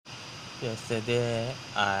Yesterday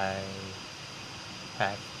I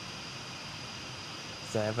had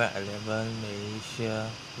 7-Eleven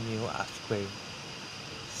Malaysia new ice cream,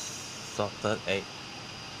 salted egg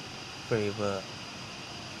flavor.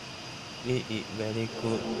 It is very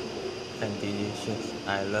good and delicious.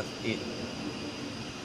 I love it.